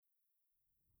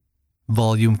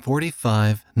Volume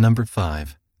 45, Number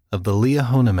 5 of the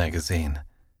Liahona Magazine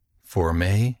for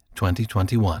May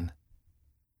 2021.